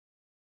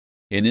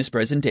In this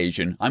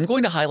presentation, I'm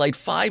going to highlight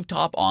 5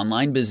 top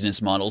online business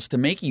models to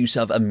make use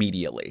of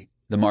immediately.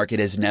 The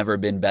market has never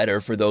been better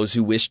for those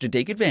who wish to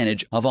take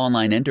advantage of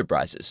online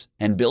enterprises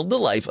and build the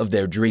life of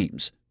their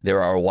dreams.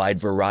 There are a wide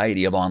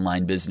variety of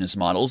online business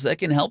models that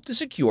can help to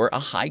secure a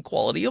high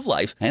quality of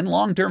life and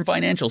long-term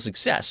financial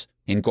success.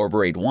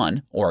 Incorporate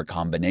one or a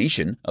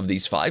combination of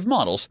these 5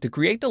 models to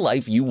create the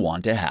life you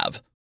want to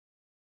have.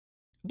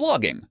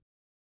 Blogging.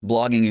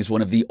 Blogging is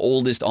one of the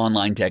oldest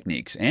online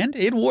techniques, and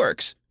it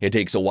works. It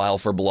takes a while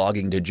for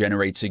blogging to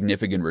generate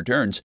significant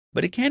returns,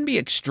 but it can be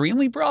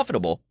extremely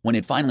profitable when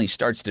it finally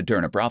starts to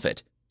turn a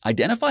profit.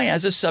 Identify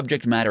as a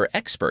subject matter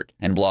expert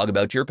and blog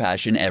about your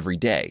passion every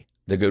day.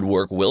 The good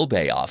work will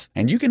pay off,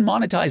 and you can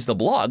monetize the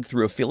blog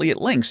through affiliate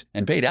links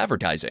and paid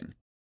advertising.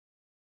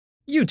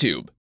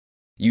 YouTube.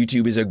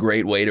 YouTube is a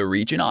great way to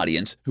reach an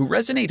audience who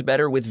resonate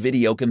better with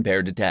video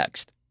compared to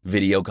text.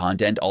 Video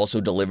content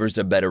also delivers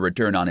a better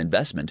return on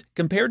investment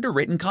compared to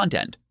written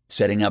content.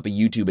 Setting up a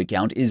YouTube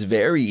account is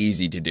very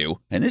easy to do,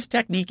 and this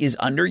technique is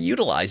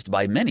underutilized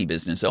by many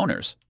business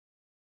owners.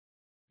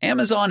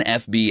 Amazon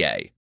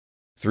FBA.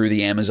 Through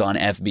the Amazon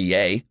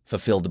FBA,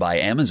 Fulfilled by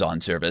Amazon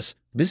service,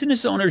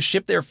 business owners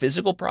ship their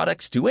physical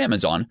products to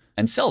Amazon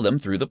and sell them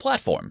through the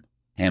platform.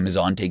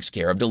 Amazon takes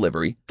care of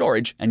delivery,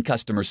 storage, and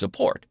customer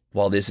support.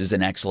 While this is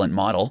an excellent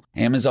model,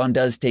 Amazon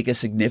does take a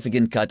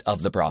significant cut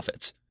of the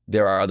profits.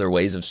 There are other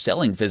ways of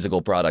selling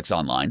physical products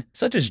online,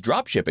 such as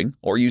dropshipping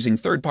or using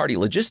third-party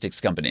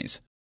logistics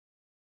companies.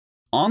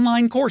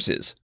 Online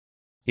courses.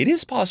 It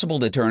is possible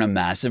to turn a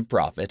massive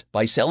profit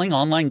by selling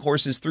online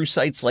courses through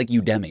sites like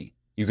Udemy.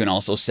 You can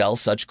also sell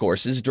such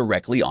courses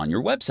directly on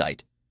your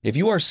website. If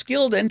you are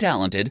skilled and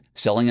talented,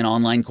 selling an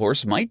online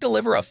course might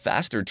deliver a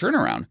faster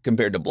turnaround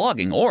compared to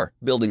blogging or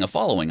building a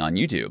following on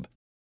YouTube.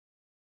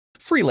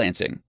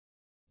 Freelancing.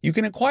 You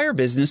can acquire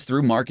business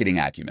through marketing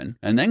acumen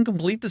and then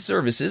complete the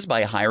services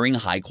by hiring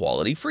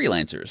high-quality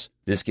freelancers.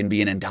 This can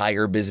be an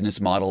entire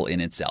business model in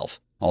itself.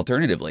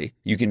 Alternatively,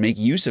 you can make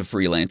use of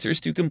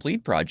freelancers to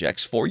complete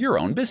projects for your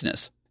own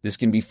business. This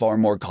can be far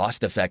more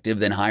cost-effective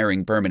than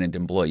hiring permanent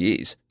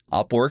employees.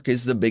 Upwork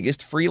is the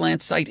biggest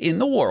freelance site in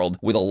the world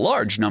with a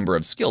large number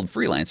of skilled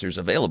freelancers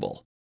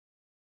available.